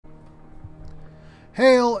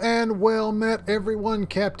Hail and well met everyone.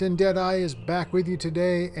 Captain Deadeye is back with you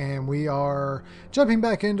today, and we are jumping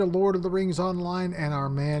back into Lord of the Rings Online and our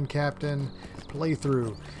Man Captain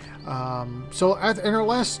playthrough. In our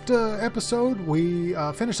last episode, we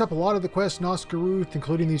finished up a lot of the quests in Ost Cyrn,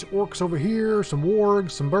 including these orcs over here, some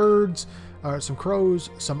wargs, some birds, some crows,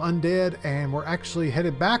 some undead, and we're actually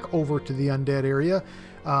headed back over to the undead area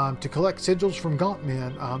to collect sigils from gaunt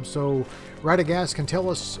men, so Radagast can tell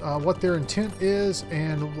us what their intent is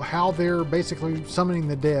and how they're basically summoning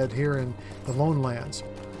the dead here in the Lone Lands.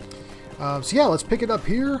 So yeah, let's pick it up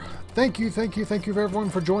here. Thank you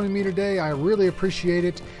everyone for joining me today. I really appreciate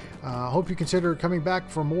it. I hope you consider coming back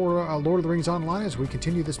for more Lord of the Rings Online as we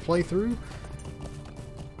continue this playthrough.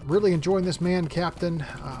 Really enjoying this Man Captain.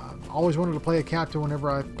 Always wanted to play a captain whenever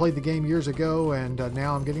I played the game years ago, and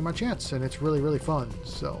now I'm getting my chance, and it's really fun.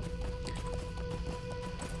 So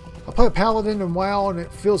I play a paladin in WoW, and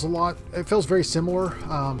it feels very similar.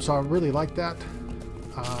 So I really like that.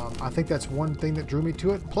 I think that's one thing that drew me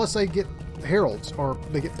to it. Plus, they get heralds, or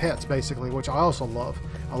they get pets basically, which I also love.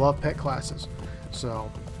 I love pet classes, so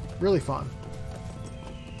really fun.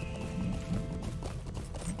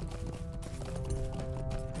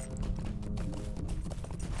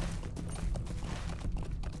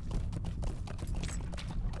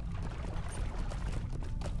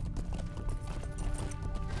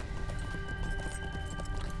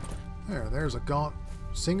 There's a gaunt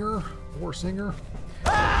singer, war singer.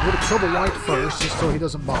 We're going to kill the white first, just so he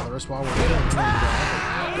doesn't bother us while we're killing him down.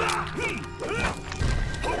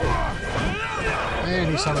 And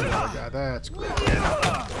he's summoned another guy. That's great.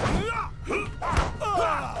 Alright.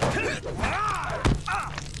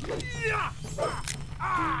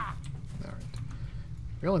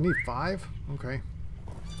 We only need 5? Okay.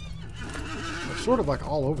 They're sort of like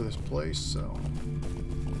all over this place, so...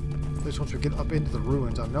 At least once we get up into the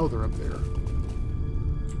ruins, I know they're up there.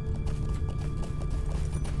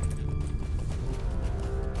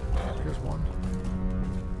 Here's one.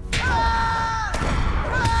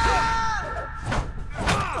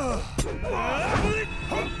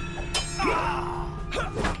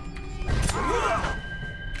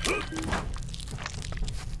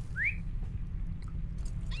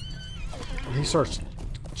 When he starts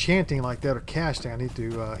chanting like that or casting, I need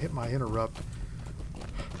to hit my interrupt.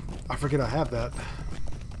 I forget I have that.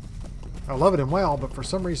 I love it in WoW, but for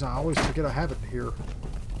some reason I always forget I have it here.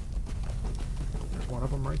 There's one of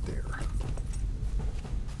them right there.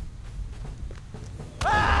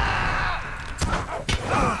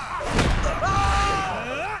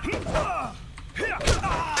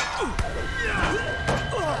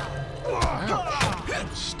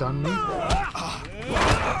 Ouch. Stun me.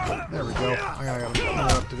 There we go. I got him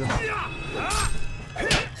interrupted him.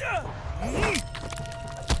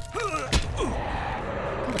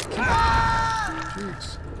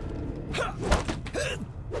 Jeez.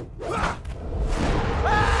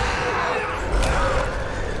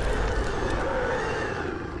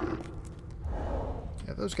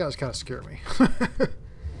 Yeah, those guys kind of scare me.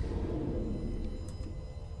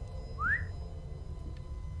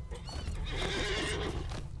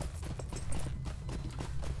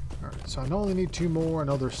 Alright, so I only need 2 more. I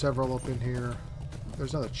know there's several up in here.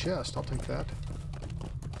 There's another chest. I'll take that.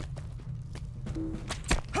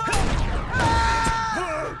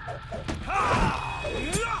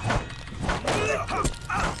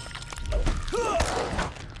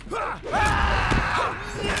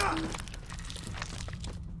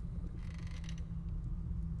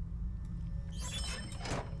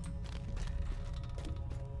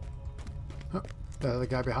 The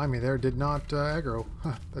guy behind me there did not aggro.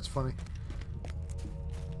 Huh, that's funny. I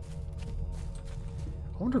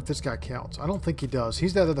wonder if this guy counts. I don't think he does.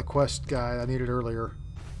 He's that other quest guy I needed earlier.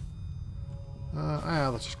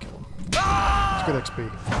 Let's just kill him. Let's get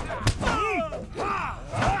XP.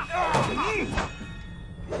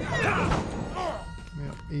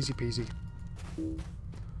 Yeah, easy peasy.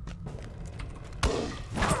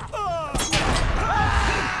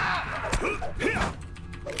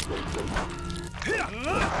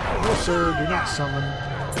 No sir, do not summon.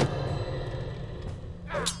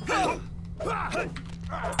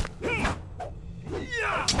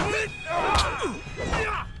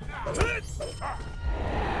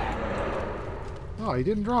 Oh, he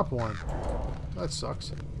didn't drop one. That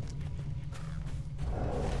sucks.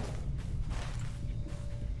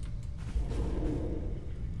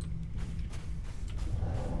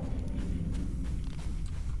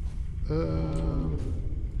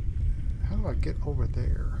 How do I get over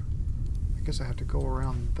there? I guess I have to go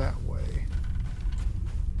around that way.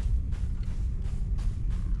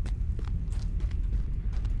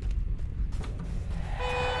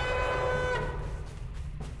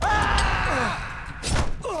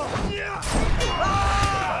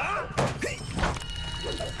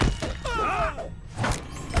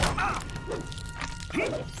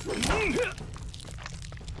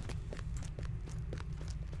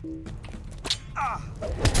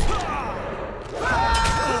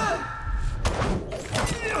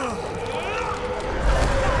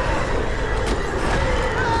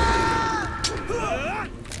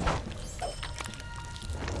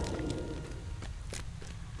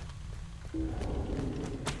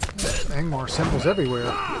 Angmar symbols everywhere.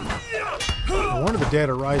 No wonder the dead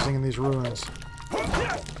are rising in these ruins.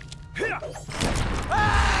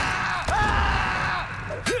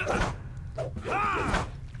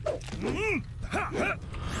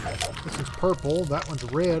 This is purple, that one's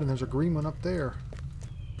red, and there's a green one up there.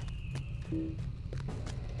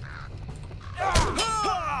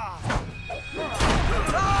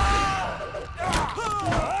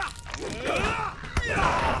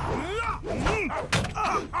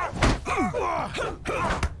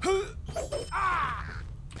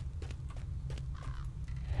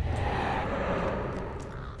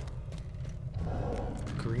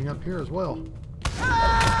 Green up here as well.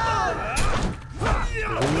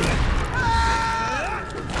 Blue.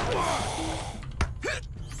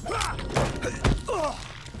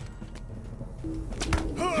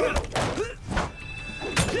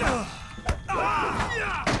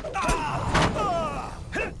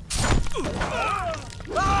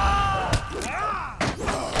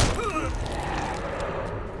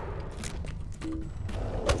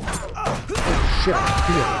 Shit,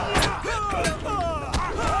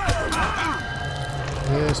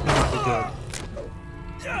 this may not be good.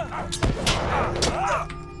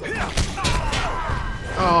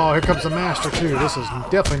 Oh, here comes the master too. This is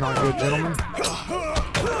definitely not good, gentlemen.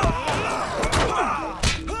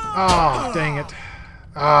 Oh, dang it.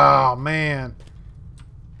 Oh, man.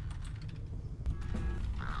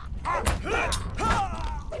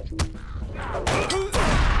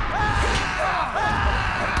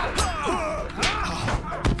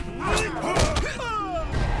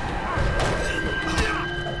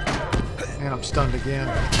 And I'm stunned again.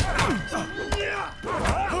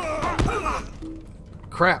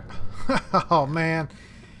 Crap. Oh, man.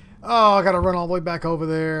 Oh, I gotta run all the way back over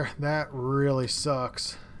there. That really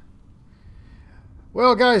sucks.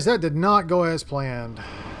 Well, guys, that did not go as planned.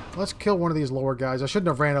 Let's kill one of these lower guys. I shouldn't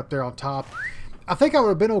have ran up there on top. I think I would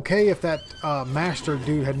have been okay if that master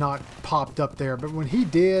dude had not popped up there. But when he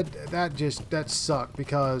did, that sucked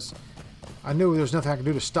because I knew there was nothing I could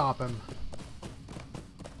do to stop him.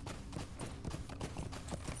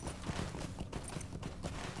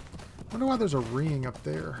 I wonder why there's a ring up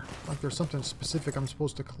there. Like there's something specific I'm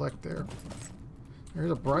supposed to collect there.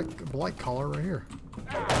 There's a blight collar right here.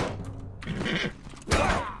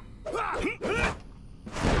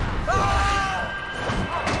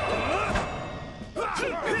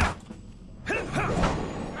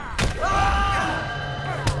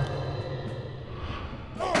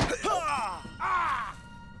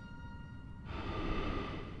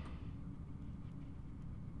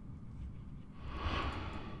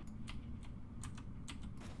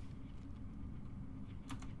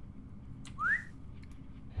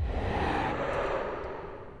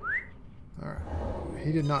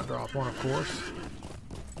 He did not drop one, of course.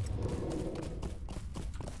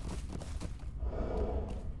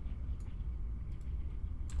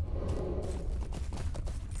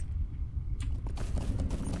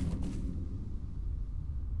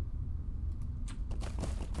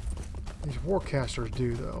 These warcasters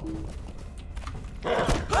do, though.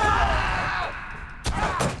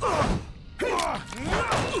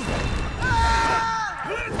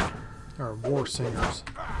 Or war singers.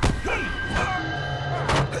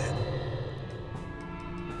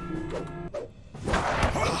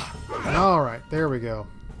 Alright, there we go.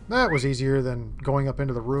 That was easier than going up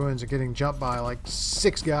into the ruins and getting jumped by like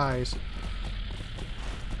 6 guys.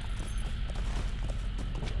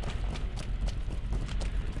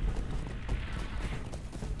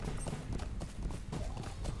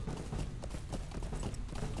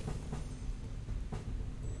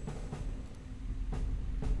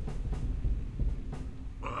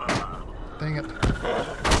 Dang it.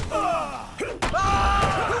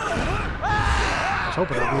 I was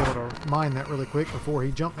hoping I'd be able to mine that really quick before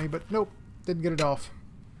he jumped me, but nope, didn't get it off.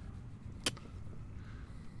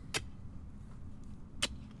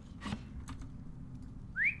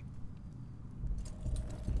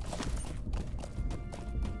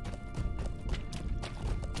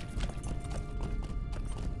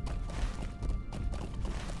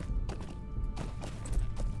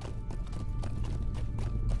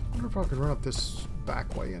 I wonder if I could run up this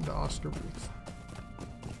back way into Ost Cyrn.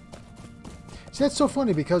 See, that's so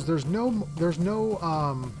funny because there's no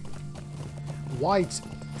whites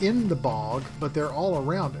in the bog, but they're all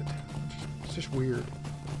around it. It's just weird.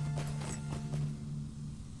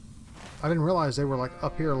 I didn't realize they were like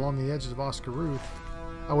up here along the edges of Ost Cyrn.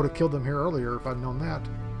 I would have killed them here earlier if I'd known that.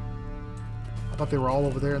 I thought they were all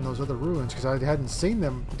over there in those other ruins because I hadn't seen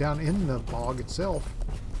them down in the bog itself.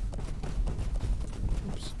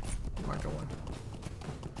 Oops. Where am I going?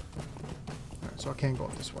 Alright, so I can go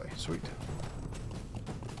up this way. Sweet.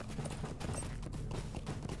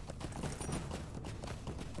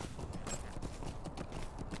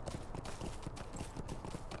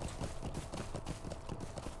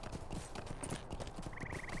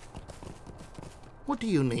 What do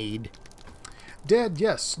you need? Dead,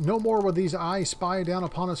 yes. No more will these eyes spy down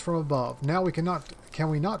upon us from above. Now can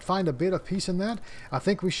we not find a bit of peace in that? I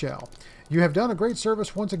think we shall. You have done a great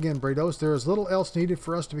service once again, Brados. There is little else needed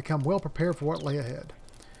for us to become well prepared for what lay ahead.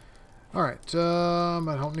 Alright,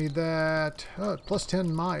 I don't need that. Plus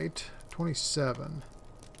 10 might. 27.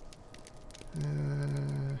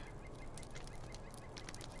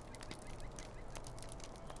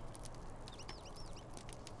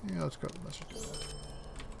 Yeah, let's go. Let's just do that.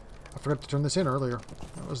 I forgot to turn this in earlier.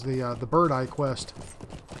 That was the bird eye quest.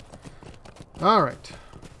 All right.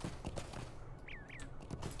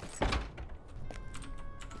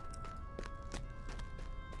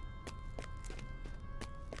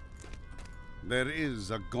 There is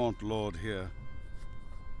a gaunt lord here.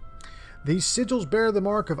 These sigils bear the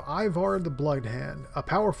mark of Ivar the Bloodhand, a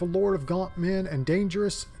powerful lord of gaunt men and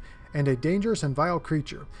a dangerous and vile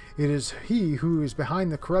creature. It is he who is behind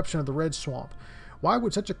the corruption of the Red Swamp. Why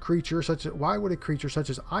would a creature such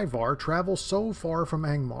as Ivar travel so far from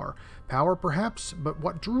Angmar? Power, perhaps, but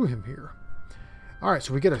what drew him here? All right,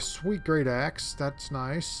 so we get a sweet great axe. That's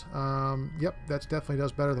nice. Yep, that definitely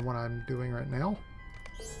does better than what I'm doing right now.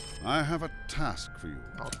 I have a task for you.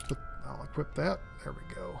 I'll equip that. There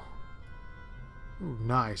we go. Ooh,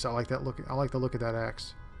 nice. I like that look. I like the look of that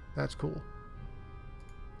axe. That's cool.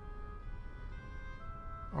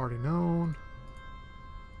 Already known.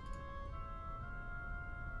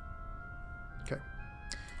 Okay.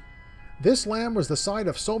 This land was the site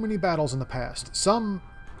of so many battles in the past.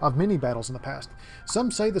 Many battles in the past.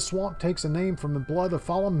 Some say the swamp takes a name from the blood of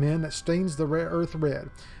fallen men that stains the earth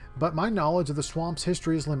red, but my knowledge of the swamp's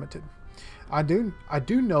history is limited. I do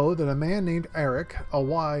know that a man named Eric, a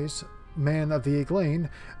wise man of the Eglain,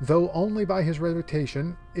 though only by his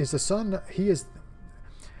reputation, is the son.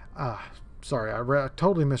 Sorry, I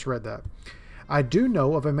totally misread that. I do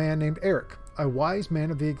know of a man named Eric, a wise man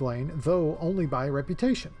of the Eglain, though only by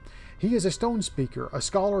reputation. He is a stone speaker, a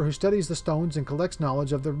scholar who studies the stones and collects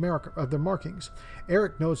knowledge of their markings.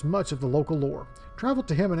 Eric knows much of the local lore. Travel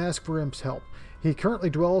to him and ask for his help. He currently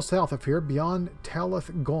dwells south of here, beyond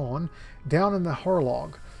Talith Gone, down in the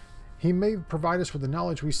Harloeg. He may provide us with the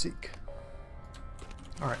knowledge we seek.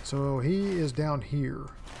 Alright, so he is down here.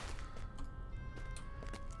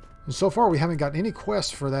 And so far we haven't gotten any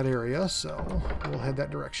quests for that area, so we'll head that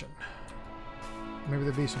direction. Maybe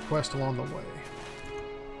there'll be some quests along the way.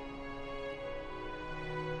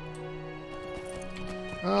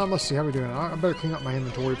 Let's see how we're doing. I better clean up my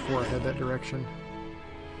inventory before I head that direction.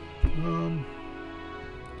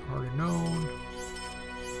 Already known.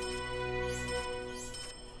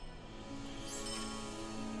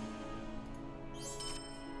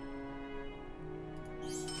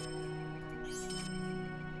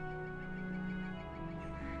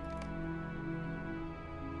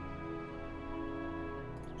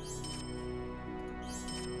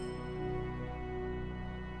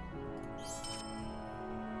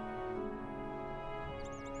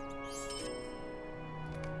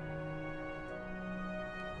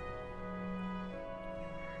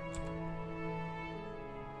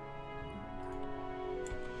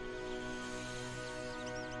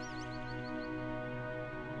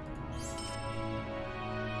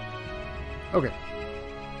 Okay.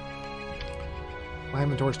 My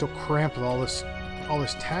inventory's still cramped with all this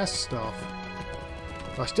task stuff.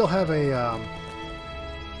 But I still have a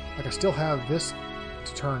I still have this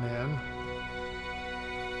to turn in.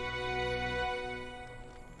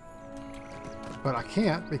 But I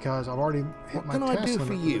can't because I've already hit my task limit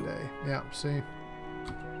for the day. Yeah, see.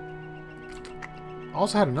 I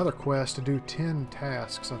also had another quest to do 10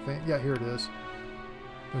 tasks, I think. Yeah, here it is.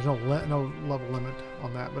 There's no level limit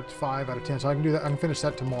on that, but it's 5 out of 10, so I can do that. I can finish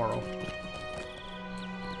that tomorrow.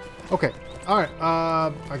 Okay, all right.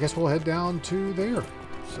 I guess we'll head down to there.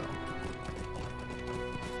 So,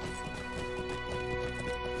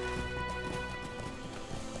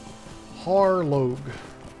 Harloeg.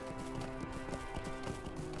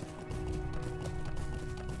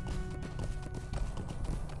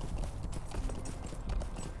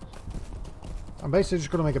 I'm basically just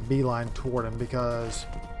going to make a beeline toward him because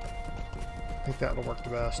I think that'll work the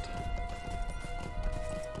best.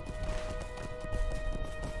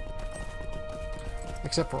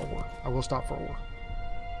 Except for ore. I will stop for ore.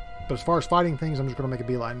 But as far as fighting things, I'm just going to make a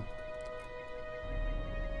beeline.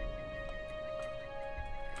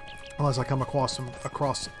 Unless I come across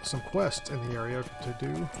some quests in the area to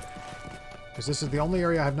do. Because this is the only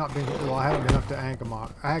area I have not been... Well, I haven't been up to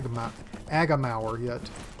Haragmar yet.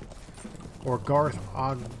 Or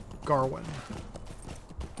Garwin.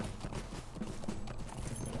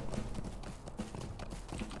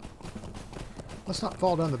 Let's not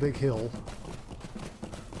fall down the big hill.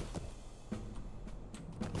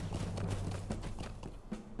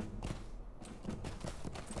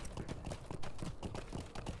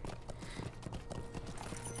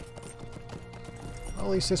 Well, at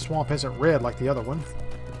least this swamp isn't red like the other one.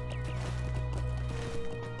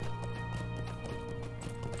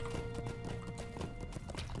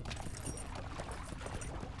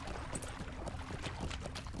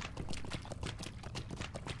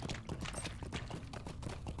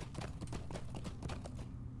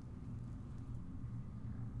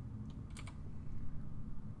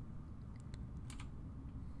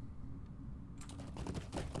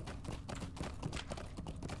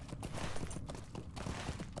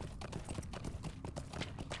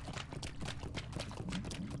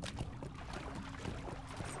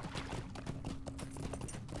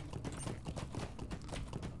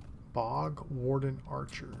 Bog Warden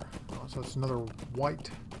Archer. Oh, so it's another white.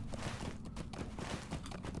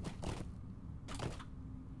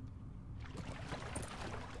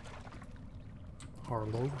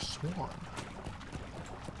 Harloeg Swan.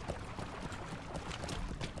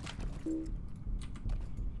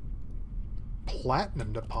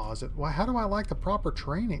 Platinum deposit. Why? How do I like the proper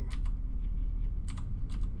training?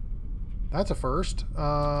 That's a first.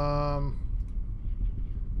 Wow.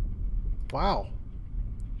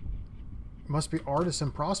 Must be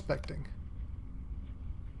artisan prospecting.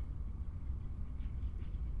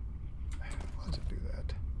 Why does it do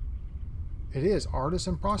that? It is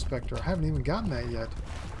artisan prospector. I haven't even gotten that yet.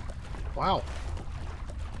 Wow.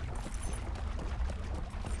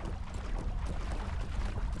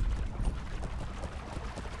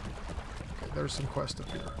 Okay, there's some quest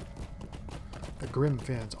up here. The Grim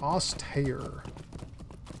Fins. Ost Cyrn.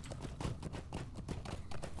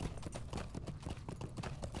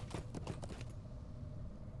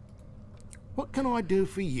 What can I do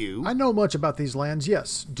for you? I know much about these lands,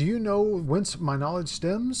 yes. Do you know whence my knowledge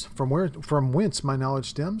stems? From whence my knowledge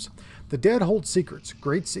stems? The dead hold secrets,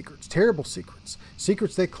 great secrets, terrible secrets.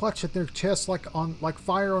 Secrets they clutch at their chests like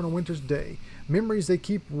fire on a winter's day. Memories they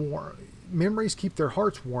keep warm. Memories keep their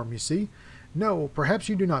hearts warm, you see. No, perhaps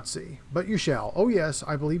you do not see, but you shall. Oh yes,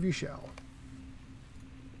 I believe you shall.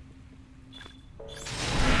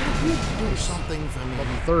 You do something for me.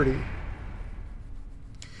 Level 30.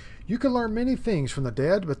 You can learn many things from the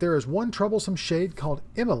dead, but there is one troublesome shade called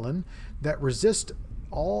Emmeline that resists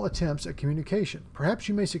all attempts at communication. Perhaps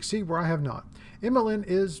you may succeed where I have not. Emmeline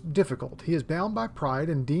is difficult. He is bound by pride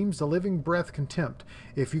and deems the living breath contempt.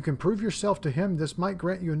 If you can prove yourself to him, this might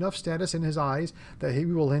grant you enough status in his eyes that he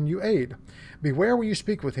will lend you aid. Beware when you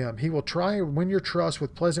speak with him. He will try and win your trust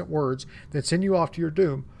with pleasant words, then send you off to your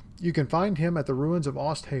doom. You can find him at the ruins of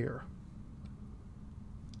Ost Cyrn.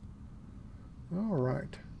 All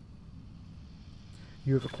right.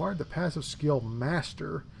 You have acquired the passive skill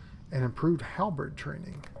Master and improved halberd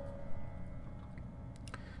training.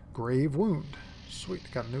 Grave Wound. Sweet,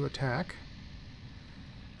 got a new attack.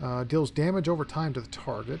 Deals damage over time to the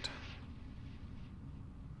target.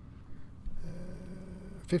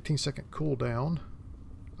 15-second cooldown.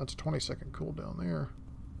 That's a 20-second cooldown there.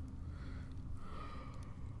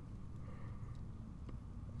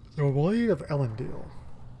 The Blade of Elendil.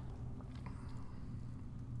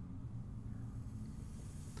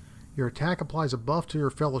 Your attack applies a buff to your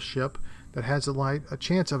fellowship that has a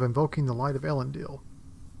chance of invoking the light of Elendil.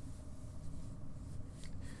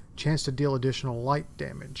 Chance to deal additional light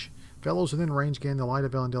damage. Fellows within range gain the light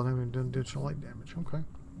of Elendil and additional light damage. Okay.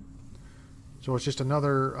 So it's just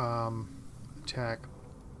another attack.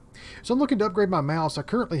 So I'm looking to upgrade my mouse. I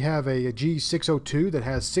currently have a G602 that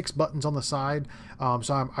has 6 buttons on the side.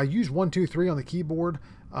 I use 1, 2, 3 on the keyboard,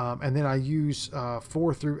 and then I use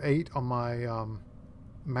 4 through 8 on my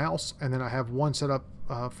mouse, and then I have one set up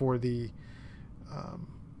for the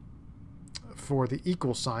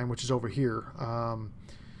equal sign, which is over here.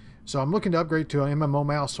 So I'm looking to upgrade to an MMO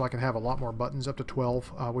mouse so I can have a lot more buttons, up to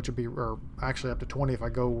 12, which would be, or actually up to 20 if I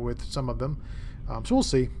go with some of them. So we'll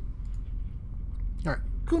see. All right.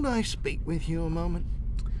 Could I speak with you a moment?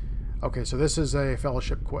 Okay, so this is a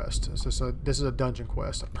fellowship quest. This is a dungeon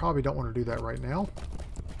quest. I probably don't want to do that right now.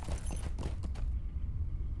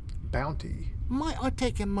 Bounty. Might I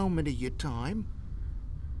take a moment of your time?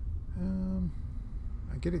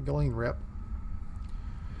 I get it, Glean rep.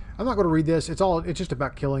 I'm not going to read this. It's just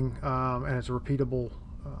about killing, and it's a repeatable.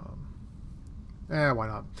 Why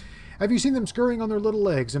not? Have you seen them scurrying on their little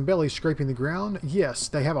legs and bellies scraping the ground? Yes,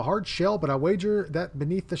 they have a hard shell, but I wager that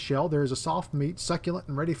beneath the shell there is a soft meat, succulent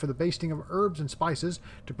and ready for the basting of herbs and spices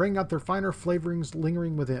to bring out their finer flavorings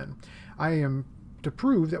lingering within. I am to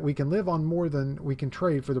prove that we can live on more than we can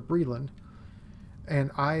trade for the Breland, and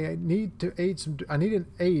I need an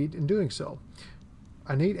aid in doing so.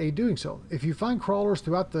 If you find crawlers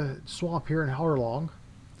throughout the swamp here in Harloeg,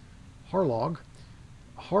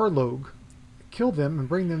 kill them and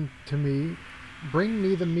bring them to me. Bring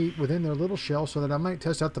me the meat within their little shell so that I might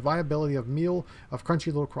test out the viability of meal of crunchy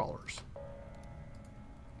little crawlers.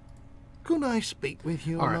 Could I speak with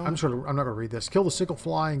you? All right, I'm not going to read this. Kill the sickle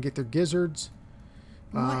fly and get their gizzards.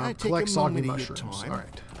 Might I take collect a soggy moment of your mushrooms. time? All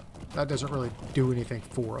right, that doesn't really do anything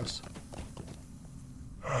for us.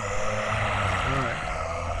 All right.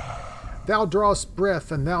 Thou drawest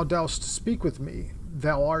breath, and thou dost speak with me.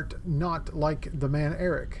 Thou art not like the man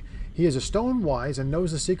Eric. He is a stone wise and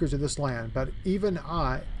knows the secrets of this land, but even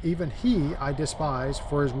he I despise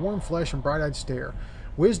for his warm flesh and bright-eyed stare.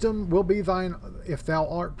 Wisdom will be thine if thou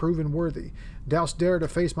art proven worthy. Dost dare to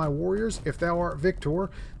face my warriors? If thou art victor,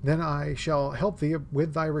 then I shall help thee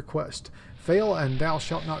with thy request. Fail, and thou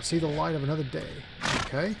shalt not see the light of another day.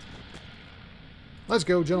 Okay. Let's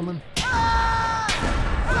go, gentlemen.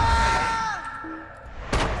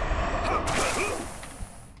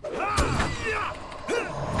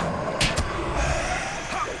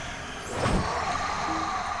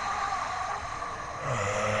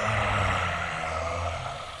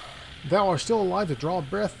 Thou art still alive to draw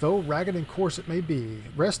breath, though ragged and coarse it may be.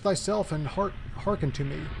 Rest thyself and hearken to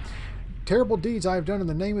me. Terrible deeds I have done in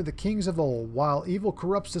the name of the kings of old. While evil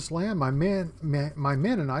corrupts this land, my men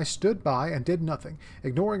and I stood by and did nothing,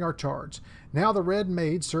 ignoring our charge. Now the Red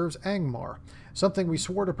Maid serves Angmar, something we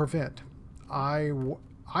swore to prevent. Iarwain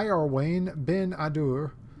ben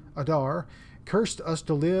Adar cursed us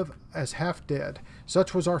to live as half dead.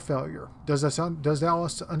 Such was our failure. Does thou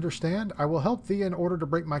understand? I will help thee in order to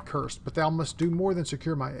break my curse, but thou must do more than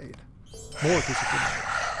secure my aid.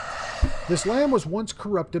 This land was once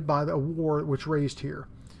corrupted by the war which raged here.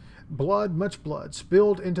 Blood, much blood,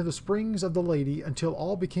 spilled into the springs of the lady until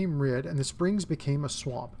all became red, and the springs became a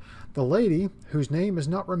swamp. The lady, whose name is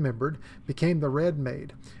not remembered, became the Red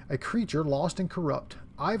Maid, a creature lost and corrupt.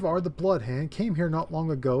 Ivar the Blood Hand came here not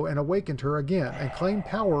long ago and awakened her again and claimed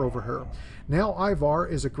power over her. Now Ivar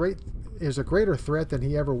is a greater threat than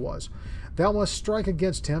he ever was. Thou must strike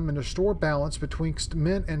against him and restore balance betwixt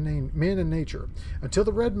men and nature. Until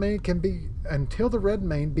the Red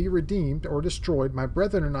Mane be redeemed or destroyed, my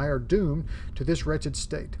brethren and I are doomed to this wretched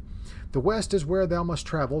state. The west is where thou must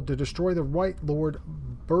travel to destroy the White Lord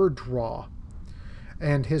Burdraw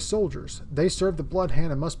and his soldiers. They serve the Blood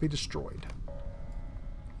Hand and must be destroyed.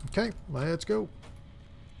 Okay, let's go.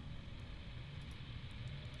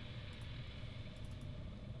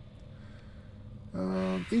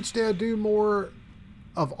 Each day I do more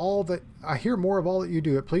of all that I hear more of all that you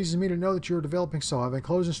do. It pleases me to know that you are developing so. I've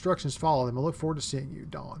enclosed instructions. Follow them. I look forward to seeing you,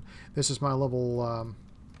 Dawn. This is my level,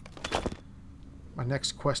 my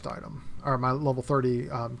next quest item, or my level 30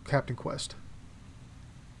 captain quest.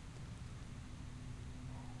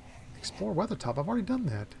 Explore Weathertop. I've already done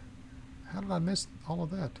that. How did I miss all of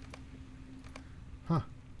that? Huh.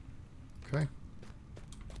 Okay.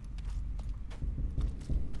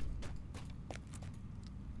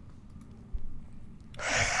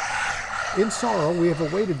 In sorrow we have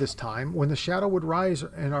awaited this time when the shadow would rise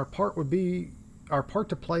and our part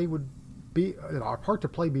to play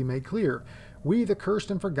be made clear. We, the cursed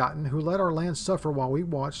and forgotten, who let our land suffer while we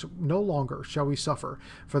watched, no longer shall we suffer,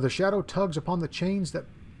 for the shadow tugs upon the chains that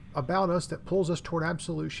about us that pulls us toward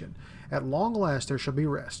absolution. At long last there shall be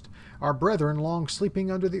rest. Our brethren, long sleeping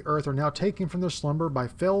under the earth, are now taken from their slumber by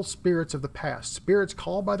fell spirits of the past, spirits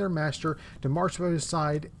called by their master to march by his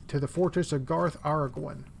side to the fortress of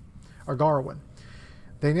Garwin.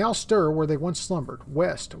 They now stir where they once slumbered.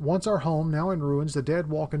 West, once our home, now in ruins, the dead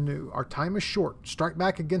walk anew. Our time is short. Strike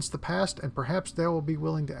back against the past, and perhaps they will be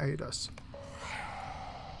willing to aid us.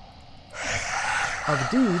 Of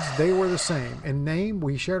deeds, they were the same. In name,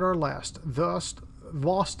 we shared our last. Thus,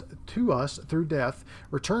 lost to us through death,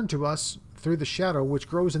 returned to us through the shadow which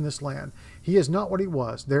grows in this land. He is not what he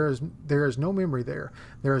was. There is no memory there.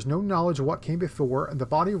 There is no knowledge of what came before, and the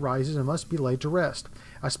body rises and must be laid to rest.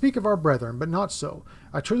 I speak of our brethren, but not so.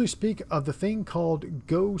 I truly speak of the thing called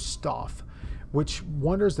Gostoth, which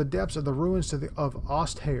wanders the depths of the ruins of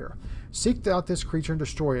Ost Cyrn. Seek out this creature and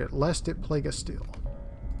destroy it, lest it plague us still.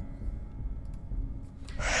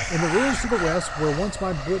 In the ruins to the west, where once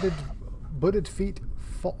my booted feet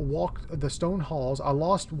walked the stone halls, I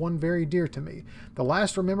lost one very dear to me. The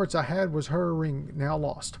last remembrance I had was her ring, now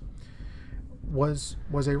lost. Was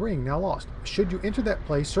a ring now lost. Should you enter that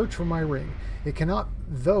place, search for my ring. It cannot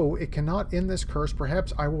end this curse,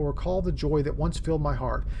 perhaps I will recall the joy that once filled my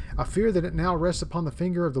heart. I fear that it now rests upon the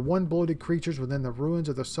finger of the one-bloated creatures within the ruins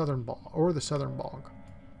of the southern bog.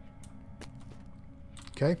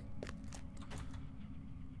 Okay.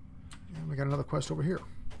 And we got another quest over here.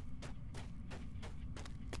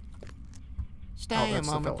 Stay that's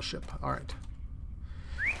a moment. the fellowship. All right.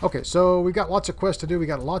 Okay, so we got lots of quests to do. We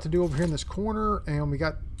got a lot to do over here in this corner, and we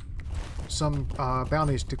got some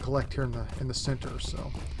bounties to collect here in the center.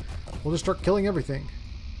 So we'll just start killing everything.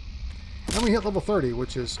 And we hit level 30,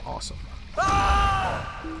 which is awesome.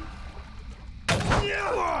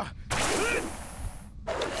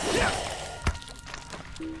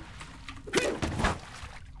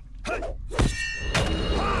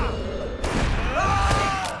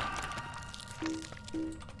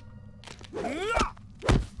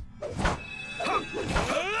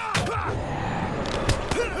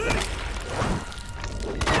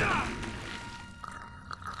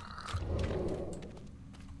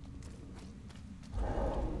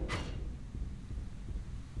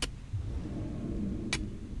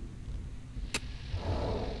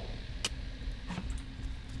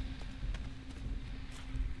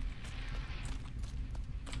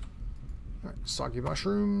 Soggy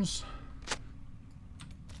mushrooms.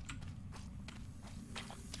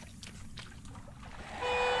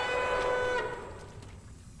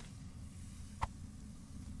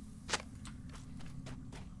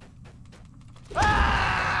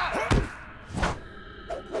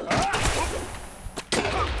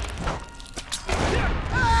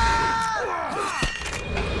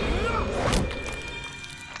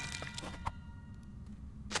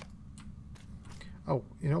 Oh,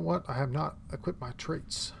 you know what? I have not equipped my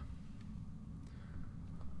traits.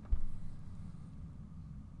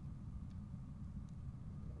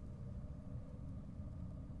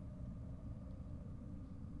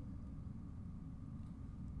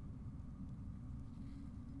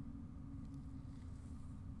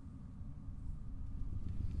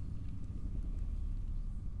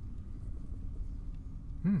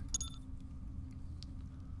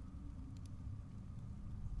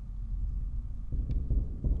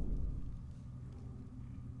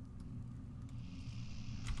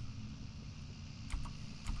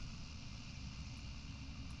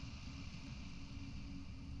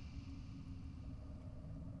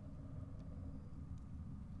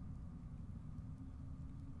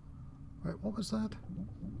 Wait, what was that?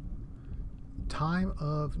 Time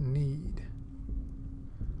of need.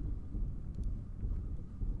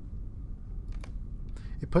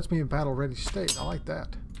 It puts me in battle ready state. I like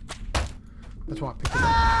that. That's why I picked it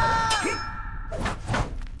up.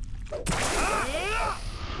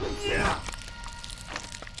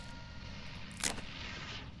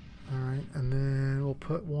 Alright, and then we'll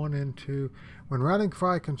put one into... When Routing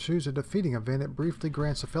Cry consumes a defeating event, it briefly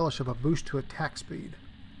grants the Fellowship a boost to attack speed.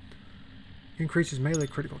 Increases melee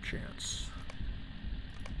critical chance.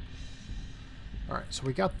 Alright, so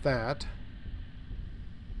we got that.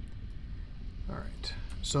 Alright,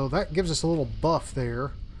 so that gives us a little buff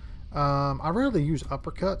there. I rarely use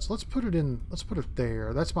uppercuts. Let's put it in. Let's put it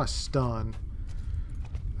there. That's my stun.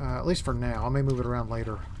 At least for now. I may move it around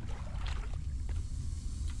later.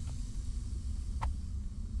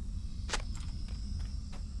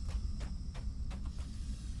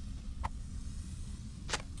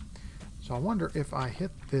 So I wonder if I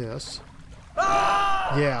hit this.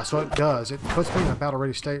 Yeah, so it does. It puts me in a battle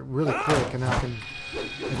ready state really quick, and then I can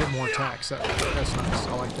get more attacks. That's nice.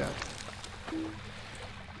 I like that.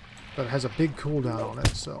 But it has a big cooldown on it,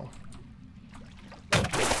 so.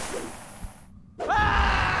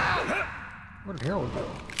 Where did Harloeg go?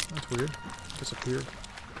 That's weird. Disappeared.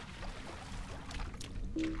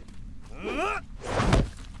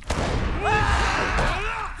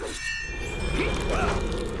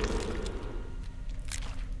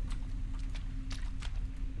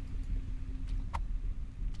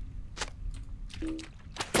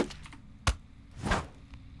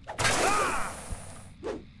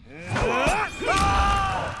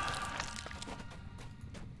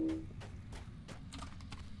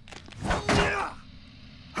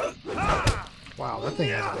 Wow, that thing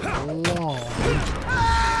has a long reach.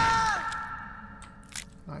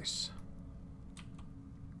 Nice.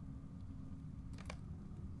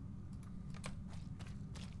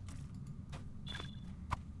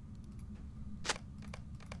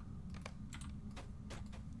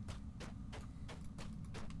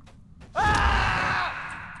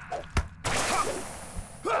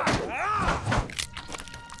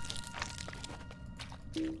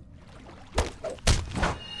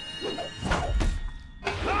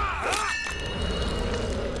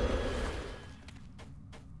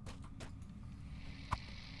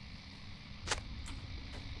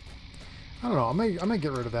 I don't know. I may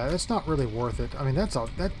get rid of that. It's not really worth it. I mean, that's a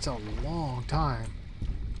long time.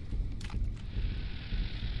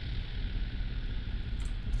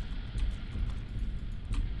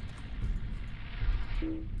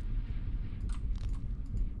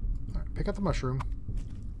 All right, pick up the mushroom.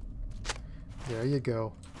 There you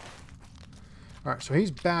go. All right, so he's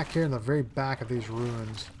back here in the very back of these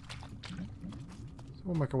ruins. So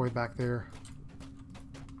we'll make our way back there.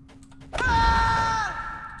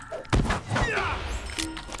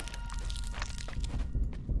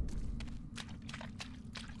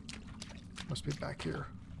 Must be back here.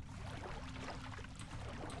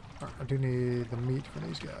 Alright, I do need the meat for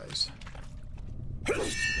these guys.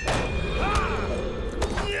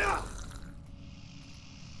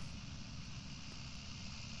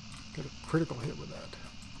 Get a critical hit with that.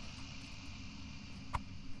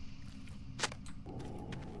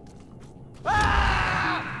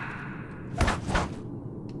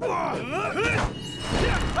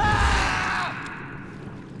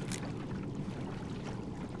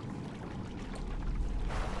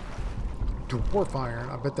 Dwarf iron.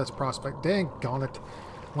 I bet that's prospect. Dang on it.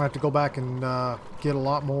 I'm gonna have to go back and get a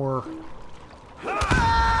lot more.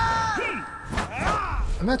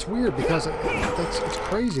 And that's weird because it's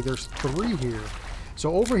crazy. There's 3 here.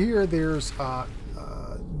 So over here there's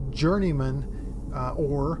journeyman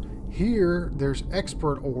ore. Here there's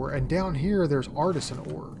expert ore, and down here there's artisan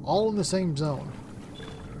ore. All in the same zone.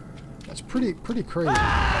 That's pretty crazy.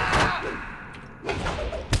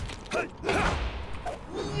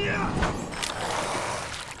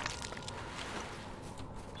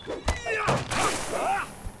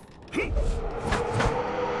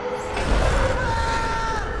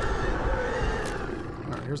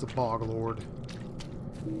 Here's the Bog Lord.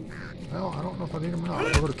 Well, I don't know if I need him or not.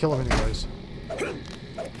 I'm going to kill him anyways.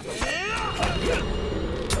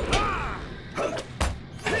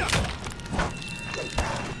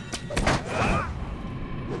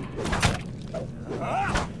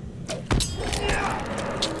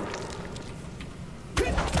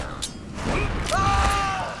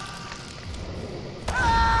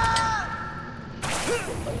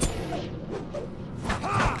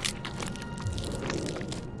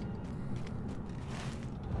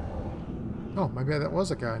 Oh, maybe that was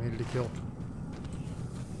the guy I needed to kill.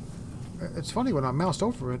 It's funny, when I moused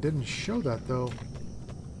over it didn't show that, though.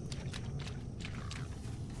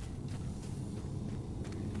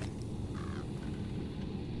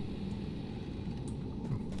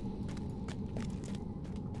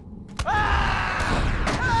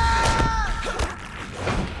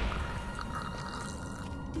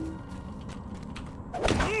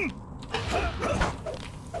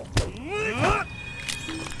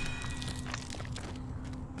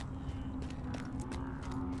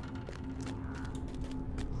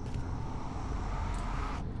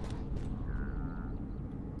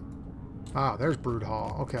 Ah, there's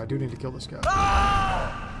Broodhaw. Okay, I do need to kill this guy.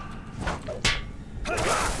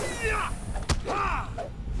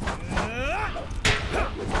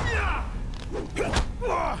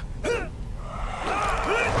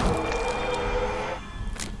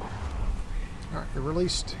 Alright, you're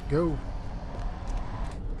released. Go.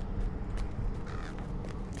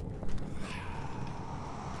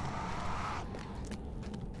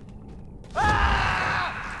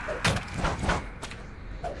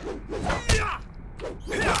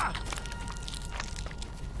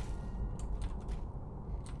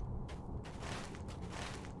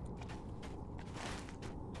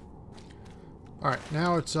 Alright,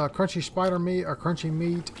 now it's crunchy spider meat, or crunchy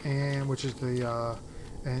meat, and which is the,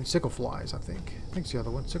 and sickle flies, I think. I think it's the other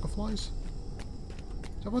one. Sickle flies?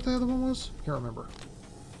 Is that what the other one was? Can't remember.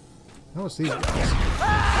 No, it's these guys.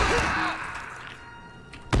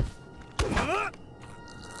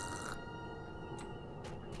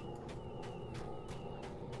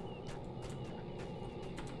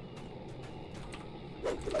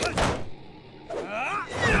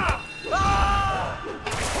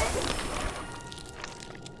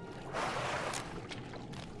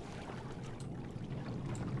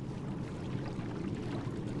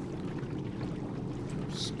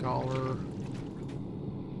 Scholar.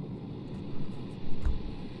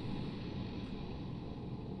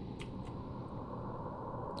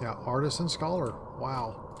 Yeah, artist and scholar.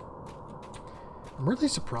 Wow. I'm really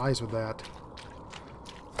surprised with that.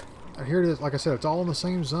 Here it is. Like I said, it's all in the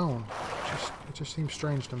same zone. It just seems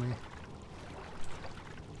strange to me.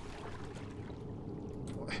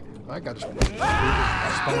 That guy just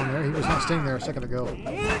spawned there. He was not staying there a second ago.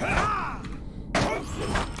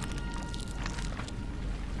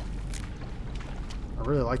 I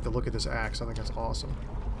really like the look of this axe. I think that's awesome.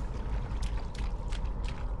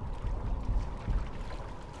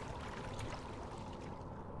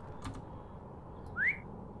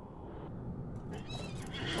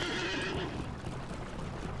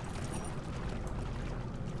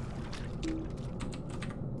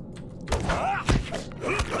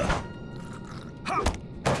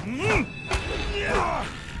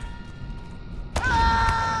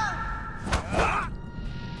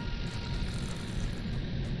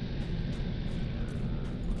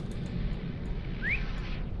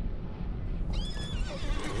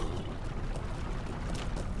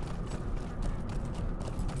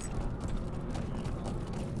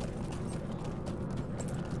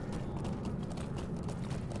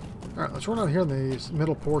 Alright, let's run out here in the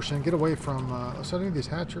middle portion. Get away from... so I need these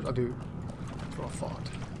hatchers. I do. That's what I thought.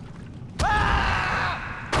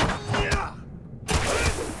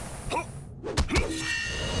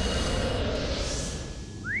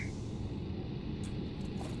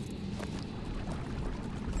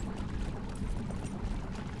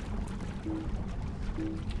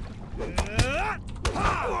 Right,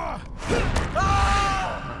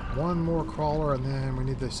 one more crawler, and then we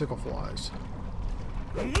need the sickle flies.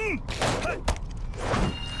 Flies,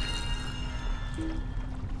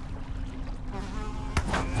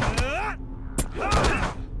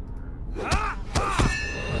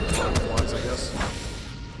 I guess.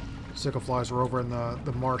 Sickle flies are over in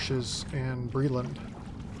the marshes in Breland.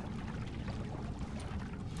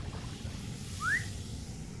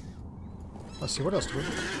 Let's see, what else do we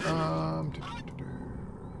do?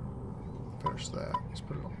 Finish that. Let's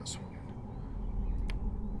put it on this one.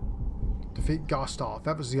 Defeat Gostoff.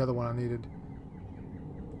 That was the other one I needed.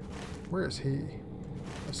 Where is he?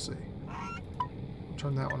 Let's see.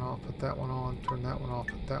 Turn that one off, put that one on. Turn that one off,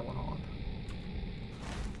 put that one on.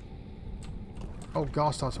 Oh,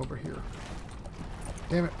 Gostoff's over here.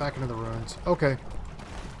 Damn it, back into the ruins. Okay.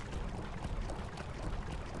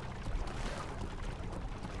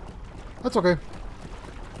 That's okay.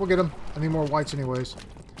 We'll get him. I need more whites anyways.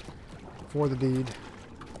 For the deed.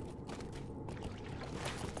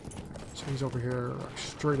 So he's over here, like,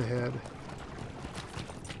 straight ahead.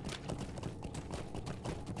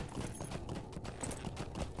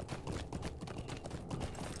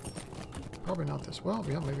 Probably not this. Well,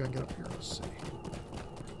 yeah, maybe I can get up here. Let's see.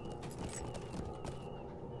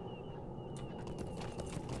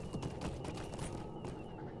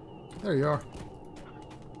 There you are.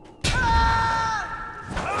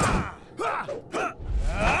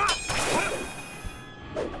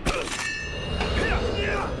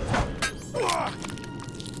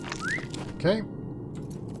 Okay.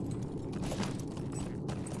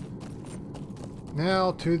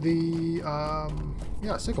 Now to the,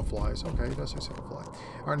 yeah, sickle flies. Okay, he does say sickle fly.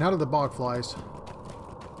 Alright, now to the bog flies.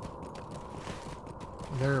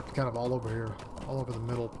 They're kind of all over here. All over the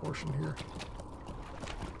middle portion here.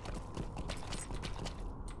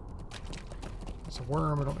 It's a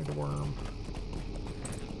worm. I don't need the worm.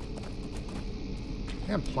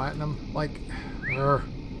 Damn, platinum. Like,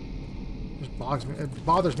 just bogs me. It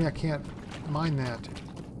bothers me I can't mine that.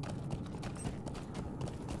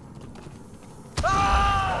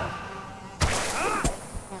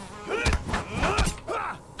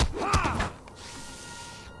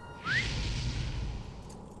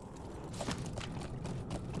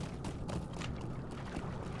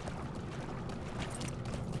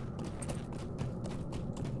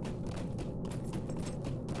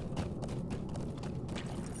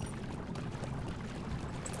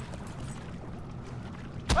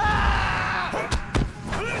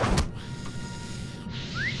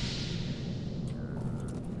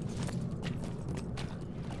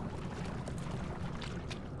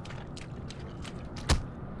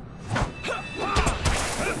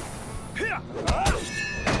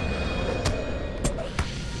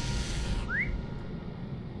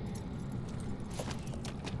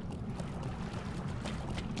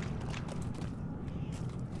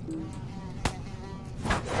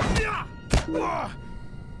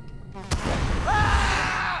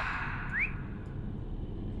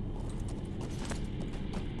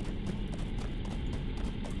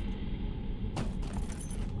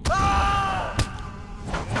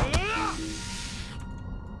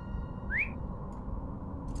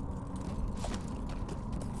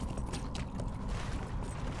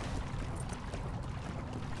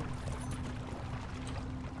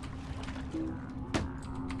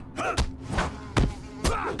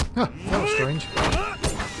 Huh, that was strange.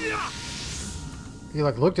 He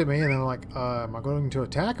like looked at me and then like, am I going to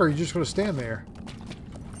attack or are you just going to stand there?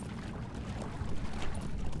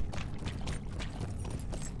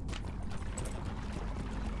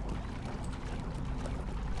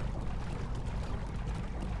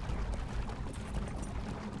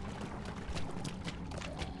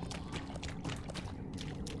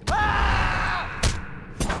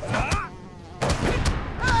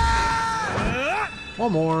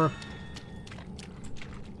 One more.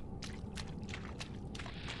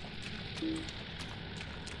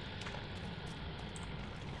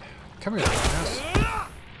 Come here, ass.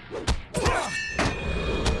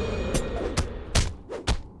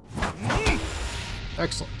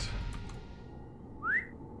 Excellent.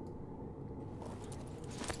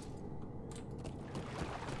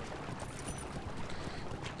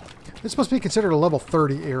 It's supposed to be considered a level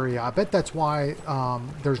 30 area. I bet that's why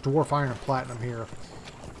there's dwarf iron and platinum here.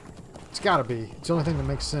 It's gotta be. It's the only thing that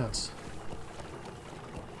makes sense.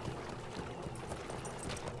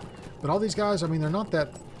 But all these guys, I mean, they're not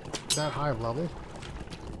that high of level.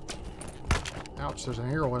 Ouch, there's an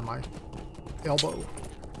arrow in my elbow.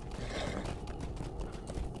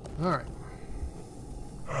 Alright.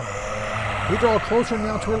 We draw closer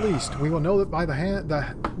now to release. We will know that by the hand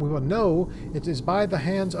we will know it is by the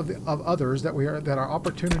hands of others that our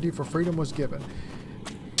opportunity for freedom was given.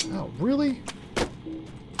 Oh, really?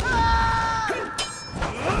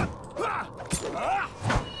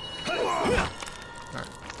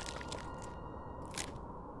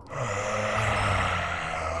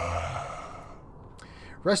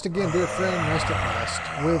 Rest again, dear friend, rest at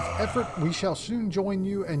last. With effort, we shall soon join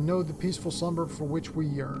you and know the peaceful slumber for which we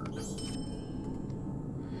yearn.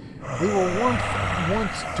 We were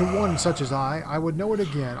once to one such as I would know it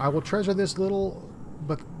again. I will treasure this little,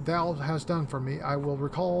 but thou hast done for me. I will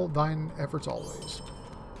recall thine efforts always.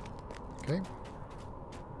 Okay.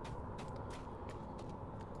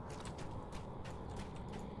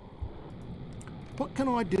 What can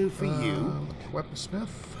I do for you? Weaponsmith.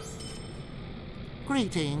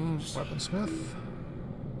 Greetings. Weaponsmith.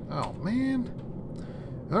 Oh, man.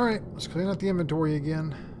 Alright, let's clean out the inventory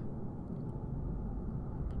again.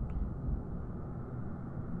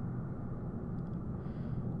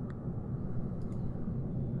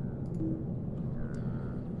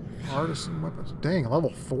 Artisan weapons. Dang,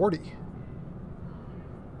 level 40.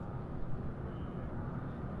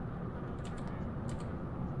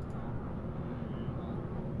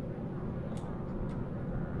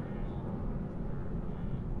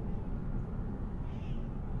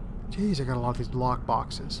 Jeez, I got a lot of these lock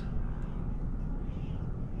boxes.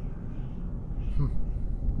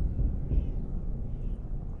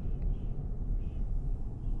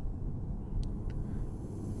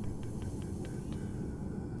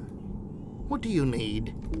 What do you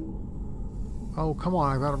need? Oh, come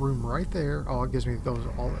on, I got a room right there. Oh, it gives me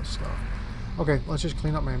all that stuff. Okay, let's just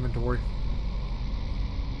clean up my inventory.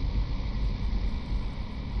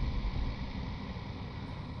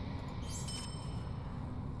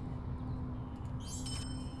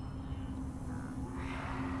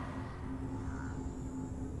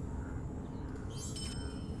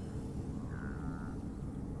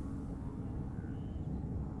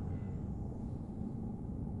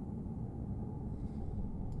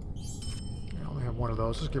 One of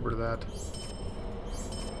those. Let's get rid of that.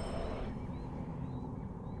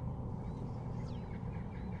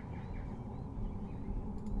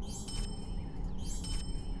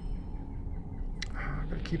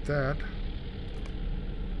 Gotta keep that.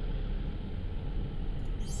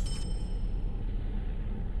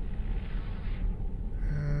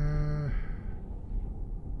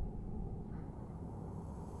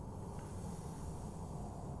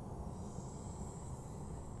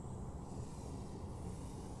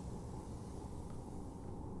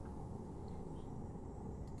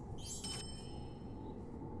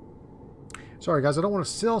 Sorry guys, I don't want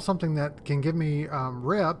to sell something that can give me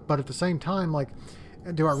rep, but at the same time, like,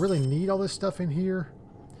 do I really need all this stuff in here?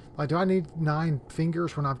 Like, do I need 9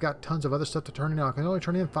 fingers when I've got tons of other stuff to turn in? I can only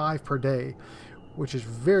turn in 5 per day, which is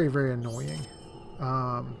very, very annoying.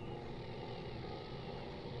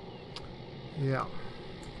 Yeah.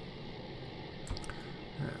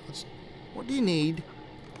 What do you need?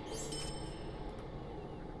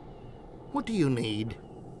 What do you need?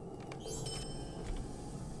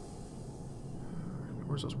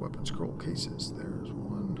 Where's those weapon scroll cases? There's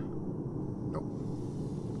one. Nope.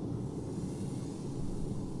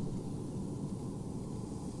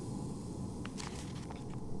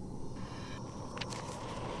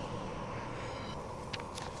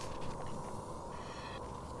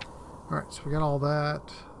 Alright, so we got all that.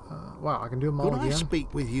 Wow, I can do them all again. Could I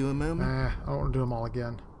speak with you a moment? I don't want to do them all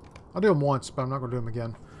again. I'll do them once, but I'm not going to do them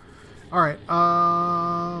again. Alright,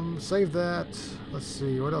 save that. Let's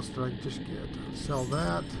see, what else did I just get? Sell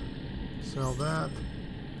that. Sell that.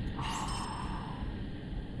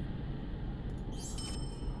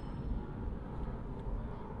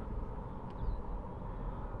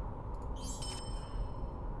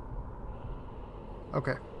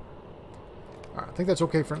 Okay. Alright, I think that's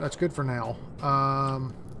okay for, that's good for now.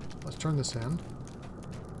 Let's turn this in.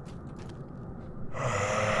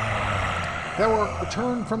 Thou art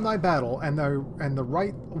returned from thy battle, and the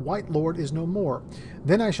White Lord is no more.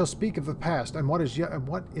 Then I shall speak of the past and what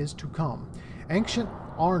is to come. Ancient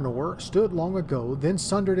Arnor stood long ago, then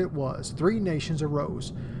sundered it was. 3 nations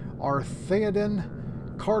arose: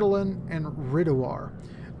 Artheoden, Cardolan, and Ridoar.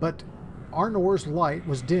 But Arnor's light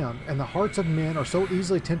was dimmed, and the hearts of men are so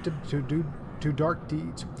easily tempted to dark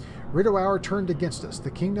deeds. Ridoar turned against us.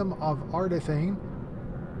 The kingdom of Ardathane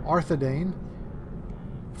Arthedain,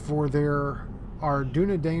 for our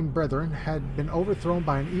Dunedain brethren had been overthrown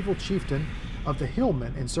by an evil chieftain of the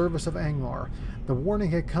Hillmen in service of Angmar. The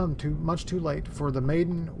warning had come much too late for the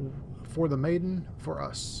maiden, for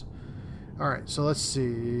us. Alright, so let's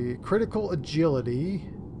see. Critical agility,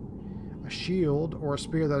 a shield, or a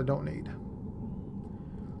spear that I don't need.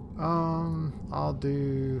 I'll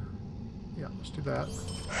do... yeah, let's do that.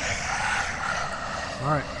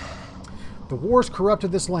 Alright. The wars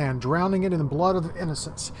corrupted this land, drowning it in the blood of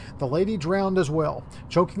innocents. The lady drowned as well,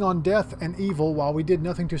 choking on death and evil while we did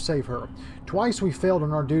nothing to save her. Twice we failed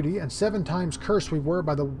in our duty, and 7 times cursed we were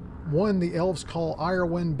by the one the elves call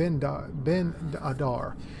Irwin Ben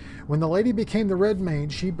Adar. When the lady became the Red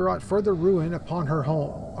Mage, she brought further ruin upon her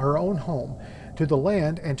own home, to the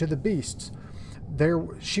land and to the beasts. There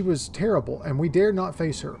she was terrible, and we dared not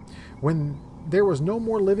face her. When there was no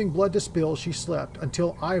more living blood to spill, she slept,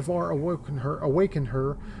 until Ivar awakened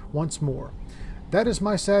her once more. That is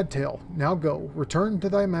my sad tale. Now go, return to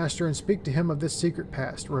thy master, and speak to him of this secret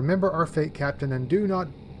past. Remember our fate, Captain, and do not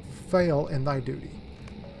fail in thy duty.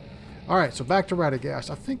 Alright, so back to Radagast.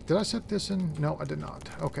 I think, did I set this in? No, I did not.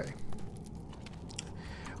 Okay.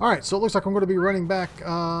 Alright, so it looks like I'm going to be running back to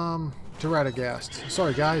Radagast.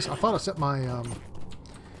 Sorry, guys. I thought I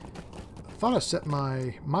set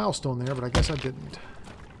my milestone there, but I guess I didn't.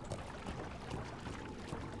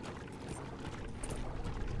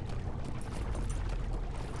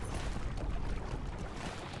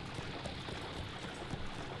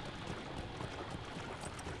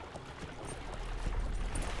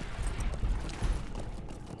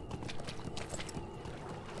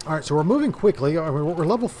 All right, so we're moving quickly. We're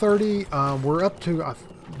level 30. We're up to,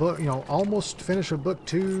 almost finished with book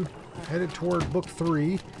 2, headed toward book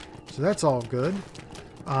 3. So that's all good.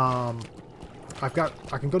 I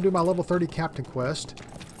can go do my level 30 captain quest.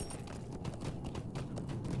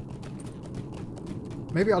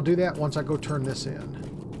 Maybe I'll do that once I go turn this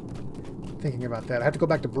in. Thinking about that. I have to go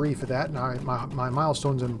back to Bree for that. And my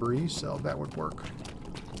milestone's in Bree, so that would work.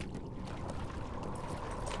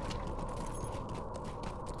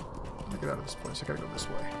 Get out of this place. I gotta go this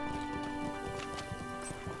way.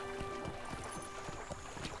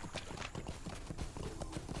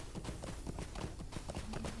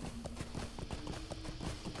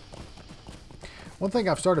 One thing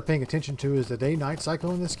I've started paying attention to is the day-night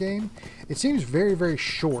cycle in this game. It seems very, very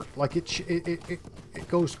short. Like it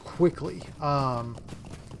goes quickly.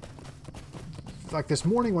 Like this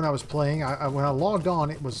morning when I was playing, when I logged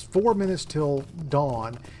on, it was 4 minutes till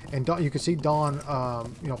dawn, and you could see dawn,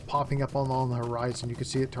 popping up on the horizon. You could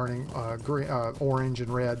see it turning green, orange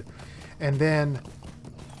and red, and then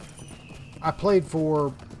I played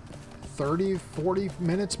for 30, 40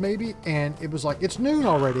 minutes maybe, and it was like, it's noon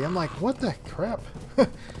already. I'm like, what the crap?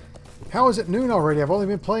 How is it noon already? I've only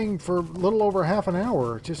been playing for a little over half an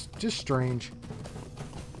hour. Just strange.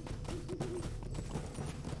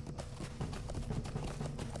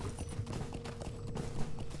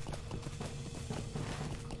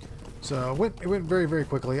 So it went very, very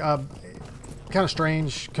quickly. Kind of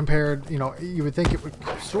strange compared, you would think it would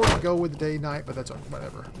sort of go with the day night, but that's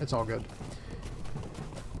whatever. It's all good.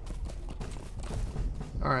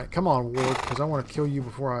 All right, come on, Ward, because I want to kill you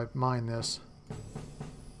before I mine this.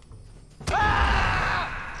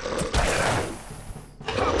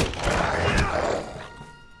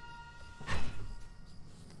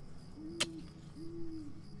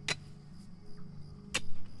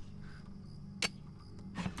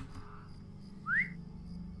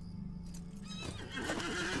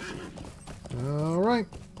 All right.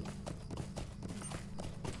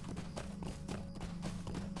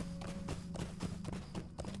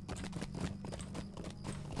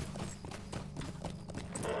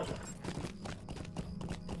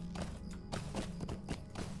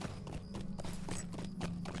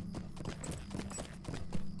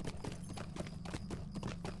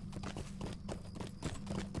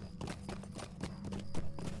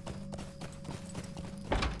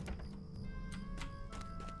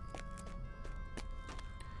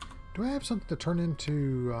 Do I have something to turn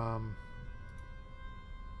into,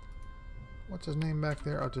 what's his name back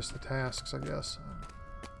there? Oh, just the tasks, I guess.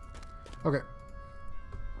 Okay.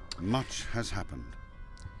 Much has happened.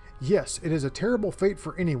 Yes, it is a terrible fate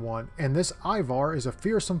for anyone, and this Ivar is a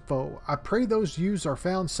fearsome foe. I pray those youths are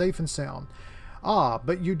found safe and sound. Ah,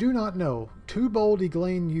 but you do not know. 2 bold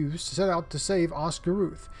Eglain youths set out to save Ost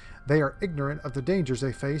Cyrn. They are ignorant of the dangers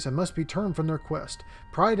they face and must be turned from their quest.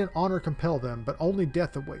 Pride and honor compel them, but only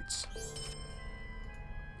death awaits.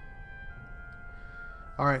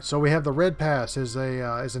 Alright, so we have the Red Pass as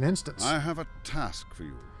an instance. I have a task for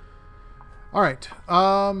you. Alright,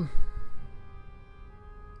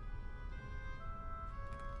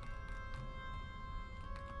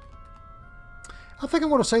 I think I'm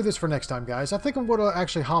going to save this for next time, guys. I think I'm going to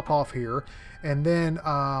actually hop off here, and then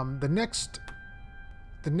the next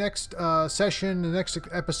session, the next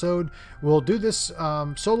episode, we'll do this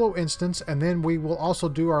solo instance, and then we will also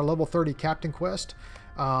do our level 30 captain quest.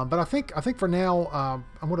 But I think for now,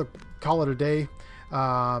 I'm going to call it a day.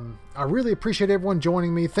 I really appreciate everyone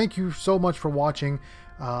joining me. Thank you so much for watching.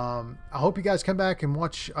 I hope you guys come back and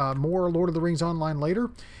watch more Lord of the Rings Online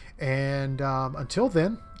later. And until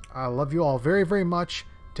then, I love you all very, very much.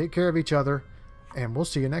 Take care of each other, and we'll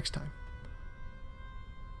see you next time.